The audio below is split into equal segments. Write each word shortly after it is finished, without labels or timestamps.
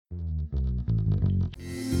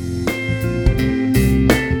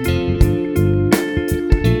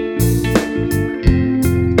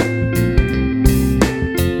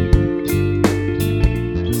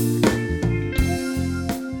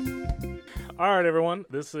All right, everyone.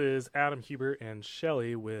 This is Adam, Huber, and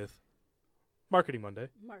Shelly with Marketing Monday.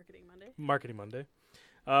 What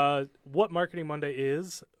Marketing Monday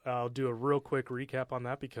is, I'll do a real quick recap on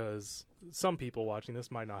that because some people watching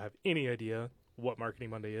this might not have any idea what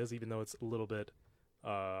Marketing Monday is, even though it's a little bit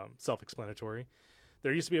self-explanatory.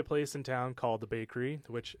 There used to be a place in town called The Bakery,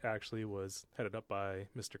 which actually was headed up by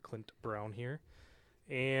Mr. Clint Brown here.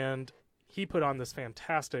 And he put on this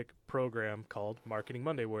fantastic program called Marketing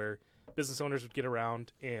Monday where business owners would get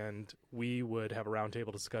around and we would have a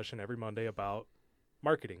roundtable discussion every Monday about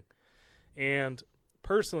marketing. And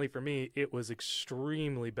personally, for me, it was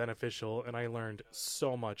extremely beneficial, and I learned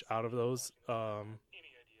so much out of those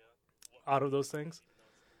things.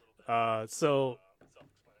 So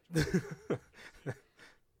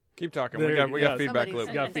keep talking. We got feedback loop.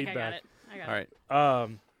 We got feedback. I got it. All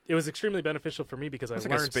right. It was extremely beneficial for me because It's I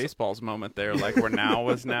like learned a Spaceballs moment there, like where now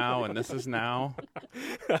is now and this is now.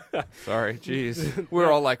 Sorry, jeez.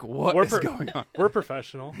 We're all like, what is going on? We're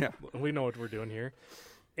professional. Yeah. We know what we're doing here.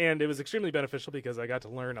 And it was extremely beneficial because I got to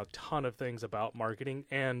learn a ton of things about marketing.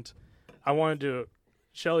 And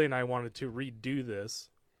Shelly and I wanted to redo this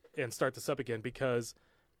and start this up again because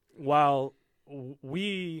while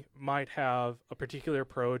we might have a particular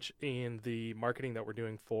approach in the marketing that we're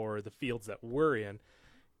doing for the fields that we're in,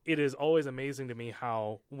 it is always amazing to me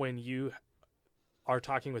how when you are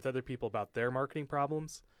talking with other people about their marketing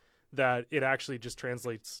problems, that it actually just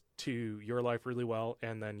translates to your life really well,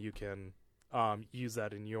 and then you can use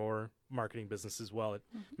that in your marketing business as well. It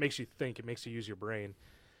makes you think. It makes you use your brain.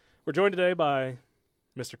 We're joined today by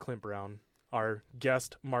Mr. Clint Brown, our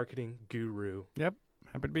guest marketing guru. Yep.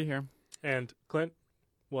 Happy to be here. And Clint,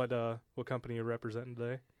 what company you representing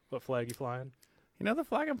today? What flag you flying? You know, the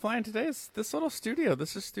flag I'm flying today is this little studio.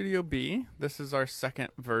 This is Studio B. This is our second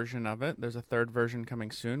version of it. There's a third version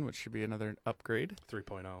coming soon, which should be another upgrade.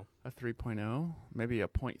 3.0. A 3.0, maybe a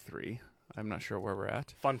 0.3. I'm not sure where we're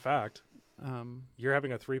at. Fun fact, you're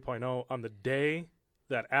having a 3.0 on the day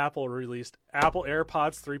that Apple released Apple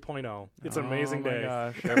AirPods 3.0. It's an amazing day.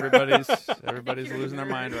 Oh my gosh, everybody's losing their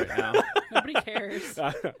mind right now. Nobody cares.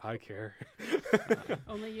 I care.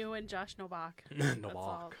 Only you and Josh Novak.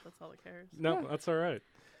 Novak. That's all that cares. No, Yeah. that's all right.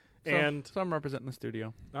 So I'm representing the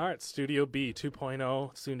studio. All right, Studio B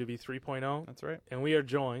 2.0, soon to be 3.0. That's right. And we are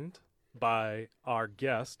joined by our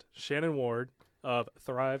guest, Shannon Ward of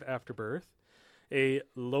Thrive After Birth, a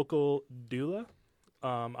local doula,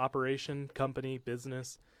 operation, company,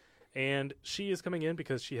 business. And she is coming in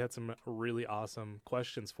because she had some really awesome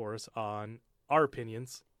questions for us on our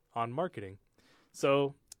opinions on marketing.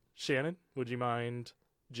 So, Shannon, would you mind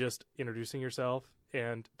just introducing yourself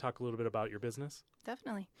and talk a little bit about your business?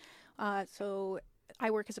 Definitely. So I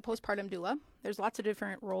work as a postpartum doula. There's lots of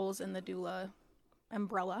different roles in the doula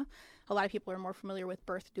umbrella. A lot of people are more familiar with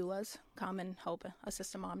birth doulas, come and help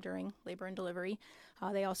assist a mom during labor and delivery.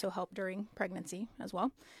 They also help during pregnancy as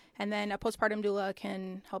well. And then a postpartum doula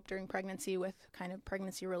can help during pregnancy with kind of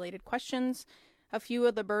pregnancy-related questions. A few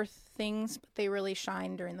of the birth things, but they really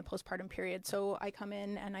shine during the postpartum period. So I come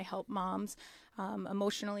in and I help moms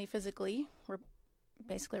emotionally, physically,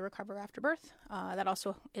 basically recover after birth. That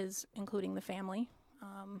also is including the family.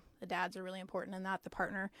 The dads are really important in that, the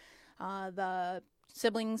partner, the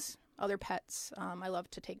siblings, other pets. I love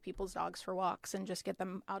to take people's dogs for walks and just get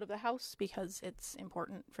them out of the house because it's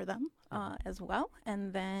important for them as well.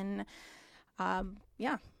 And then,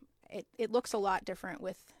 it looks a lot different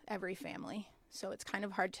with every family. So it's kind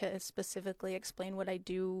of hard to specifically explain what I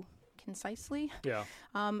do concisely. Yeah.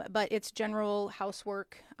 But it's general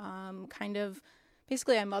housework, kind of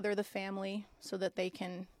basically I mother the family so that they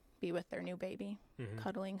can be with their new baby,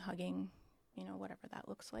 cuddling, hugging, whatever that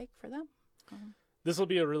looks like for them. This will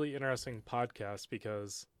be a really interesting podcast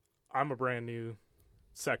because I'm a brand new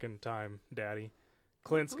second-time daddy.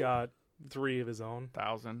 Clint's got 3 of his own.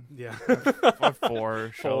 1,000. Yeah.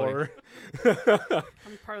 4. Shelly. 4.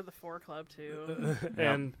 I'm part of the 4 club, too.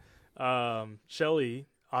 And Shelly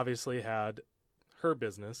obviously had her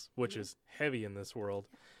business, which is heavy in this world.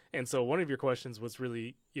 And so one of your questions was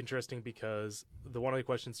really interesting because one of the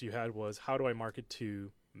questions you had was, how do I market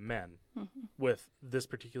to men with this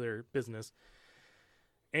particular business?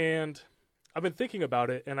 And I've been thinking about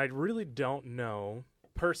it, and I really don't know,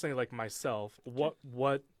 personally, like myself,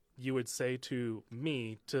 what you would say to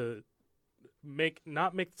me to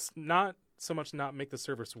not so much not make the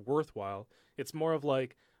service worthwhile. It's more of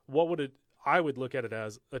like, I would look at it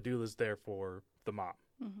as a doula's there for the mom.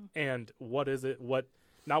 And what is it?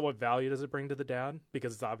 Not what value does it bring to the dad?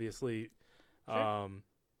 Because it's obviously a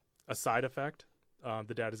side effect.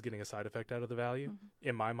 The dad is getting a side effect out of the value,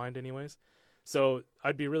 in my mind anyways. So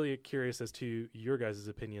I'd be really curious as to your guys'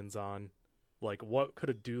 opinions on Like, what could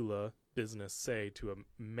a doula business say to a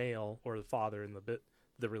male or the father in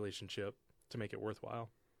the relationship to make it worthwhile?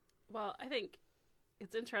 Well, I think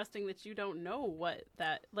it's interesting that you don't know what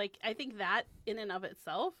that, like, I think that in and of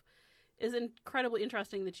itself is incredibly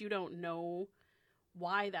interesting that you don't know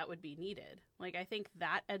why that would be needed. Like, I think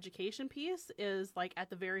that education piece is, like, at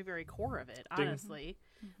the very, very core of it, honestly.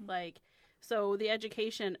 Mm-hmm. Like, so the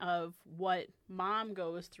education of what mom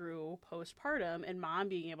goes through postpartum and mom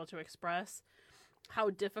being able to express how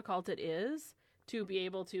difficult it is to be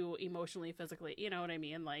able to emotionally, physically, you know what I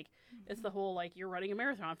mean? Like, it's the whole, like, you're running a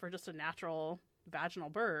marathon for just a natural vaginal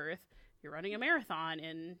birth. You're running a marathon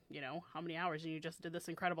in, you know, how many hours, and you just did this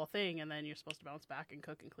incredible thing, and then you're supposed to bounce back and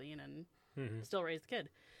cook and clean and still raise the kid.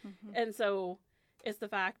 And so it's the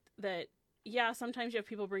fact that, yeah, sometimes you have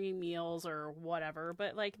people bringing meals or whatever,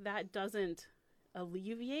 but, like, that doesn't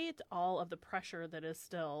alleviate all of the pressure that is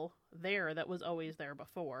still there that was always there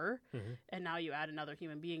before. And now you add another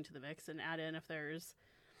human being to the mix and add in if there's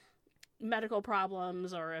medical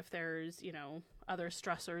problems or if there's, you know, other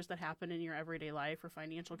stressors that happen in your everyday life or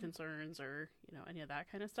financial concerns or, you know, any of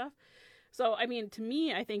that kind of stuff. So, I mean, to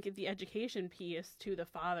me, I think the education piece to the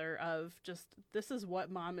father of just, this is what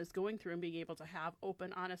mom is going through, and being able to have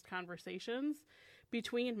open, honest conversations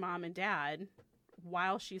between mom and dad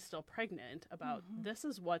while she's still pregnant about this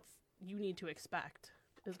is what you need to expect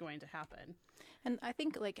is going to happen. And I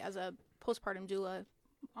think, like, as a postpartum doula,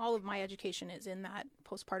 all of my education is in that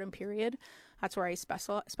postpartum period. That's where I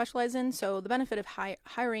specialize in. So the benefit of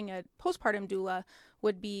hiring a postpartum doula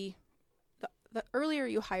would be the earlier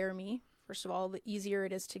you hire me, first of all, the easier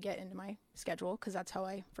it is to get into my schedule, because that's how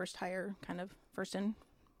I first hire, kind of first in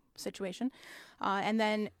situation. And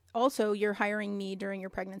then also you're hiring me during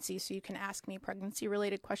your pregnancy, so you can ask me pregnancy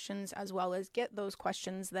related questions, as well as get those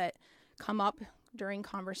questions that come up during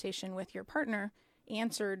conversation with your partner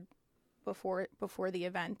answered before the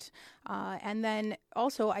event. And then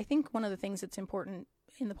also, I think one of the things that's important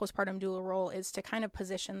in the postpartum doula role is to kind of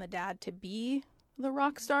position the dad to be the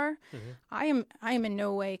rock star. I am in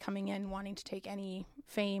no way coming in wanting to take any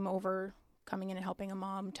fame over coming in and helping a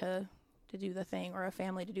mom to do the thing, or a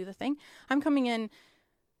family to do the thing. I'm coming in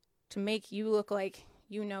to make you look like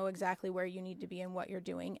you know exactly where you need to be and what you're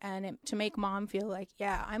doing, and to make mom feel like,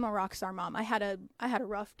 yeah, I'm a rock star mom. I had a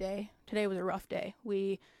rough day. Today was a rough day.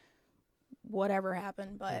 Whatever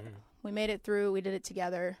happened, but we made it through. We did it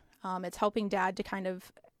together. It's helping dad to kind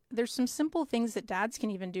of, there's some simple things that dads can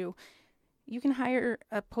even do. You can hire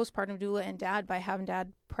a postpartum doula and dad by having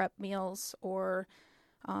dad prep meals, or,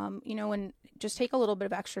 you know, and just take a little bit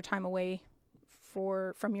of extra time away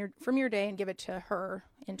from your day and give it to her,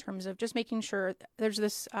 in terms of just making sure there's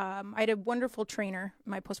this, I had a wonderful trainer,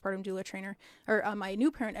 my postpartum doula trainer, or my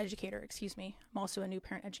new parent educator, excuse me. I'm also a new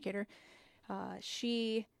parent educator.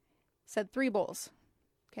 She said 3 bowls.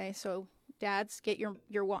 Okay, so dads, get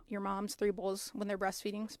your moms 3 bowls when they're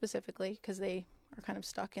breastfeeding, specifically because they are kind of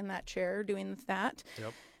stuck in that chair doing that.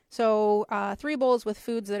 Yep. So 3 bowls with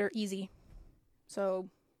foods that are easy. So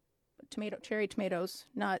cherry tomatoes,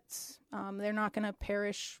 nuts. They're not going to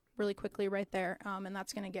perish really quickly right there, and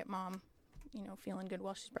that's going to get mom, you know, feeling good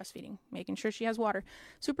while she's breastfeeding. Making sure she has water.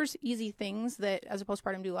 Super easy things that, as a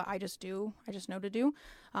postpartum doula, I just know to do.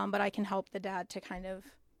 But I can help the dad to kind of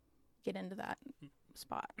get into that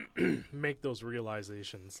spot. Make those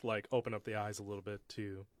realizations, like open up the eyes a little bit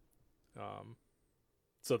to,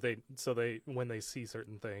 so they when they see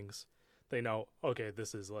certain things, they know, okay,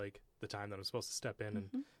 this is like the time that I'm supposed to step in and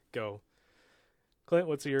go. Clint,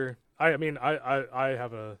 what's your? I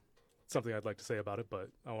have something I'd like to say about it, but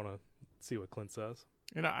I want to see what Clint says.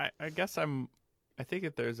 You know, I guess I think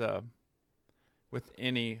that there's with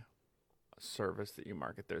any service that you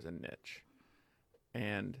market, there's a niche,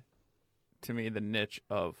 and to me, the niche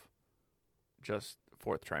of just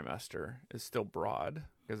 4th trimester is still broad,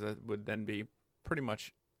 because it would then be pretty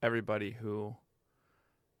much everybody who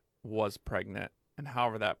was pregnant, and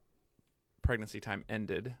however that pregnancy time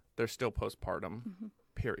ended, they're still postpartum,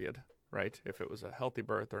 period, right? If it was a healthy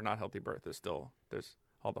birth or not healthy birth, there's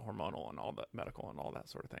all the hormonal and all the medical and all that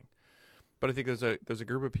sort of thing. But I think there's a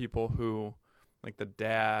group of people who, like the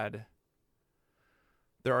dad,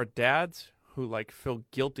 there are dads who like feel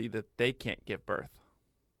guilty that they can't give birth,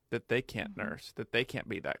 that they can't nurse, that they can't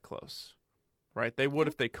be that close, right? They would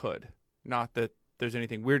if they could. Not that there's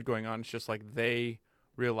anything weird going on. It's just like they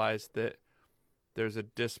realize that there's a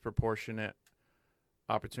disproportionate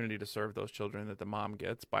opportunity to serve those children that the mom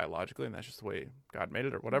gets biologically, and that's just the way God made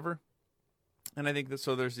it or whatever. And I think that,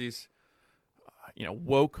 so there's these,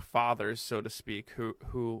 woke fathers, so to speak,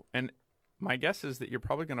 who, and my guess is that you're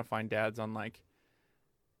probably going to find dads on like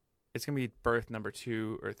it's going to be birth number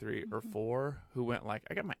 2 or 3 or 4 who went like,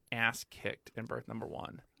 I got my ass kicked in birth number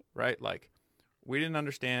 1, right? Like, we didn't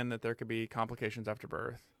understand that there could be complications after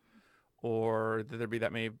birth, or that there'd be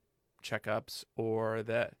that many checkups, or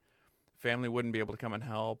that family wouldn't be able to come and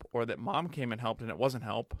help, or that mom came and helped and it wasn't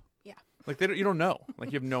help. Yeah. Like, you don't know.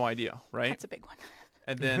 Like, you have no idea, right? That's a big one.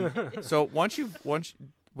 And then, so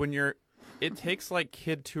it takes like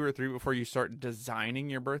kid 2 or 3 before you start designing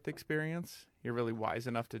your birth experience. You're really wise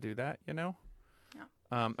enough to do that, you know?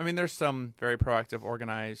 Yeah. I mean, there's some very proactive,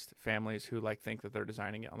 organized families who like think that they're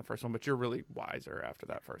designing it on the first one, but you're really wiser after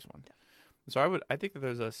that first one. Yeah. So I think that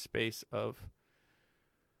there's a space of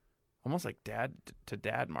almost like dad to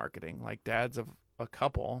dad marketing, like dads of a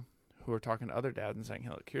couple who are talking to other dads and saying, hey,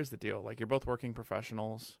 look, here's the deal. Like, you're both working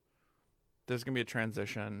professionals. There's going to be a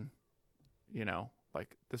transition, you know,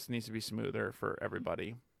 like this needs to be smoother for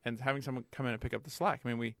everybody. And having someone come in and pick up the slack.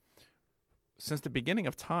 I mean, since the beginning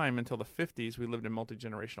of time until the 50s, we lived in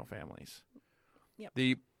multi-generational families. Yep.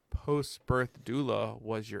 The post-birth doula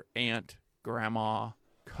was your aunt, grandma,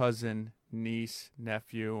 cousin, niece,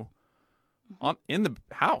 nephew, in the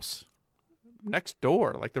house next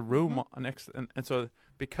door, like the room next. And so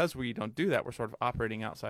because we don't do that, we're sort of operating outside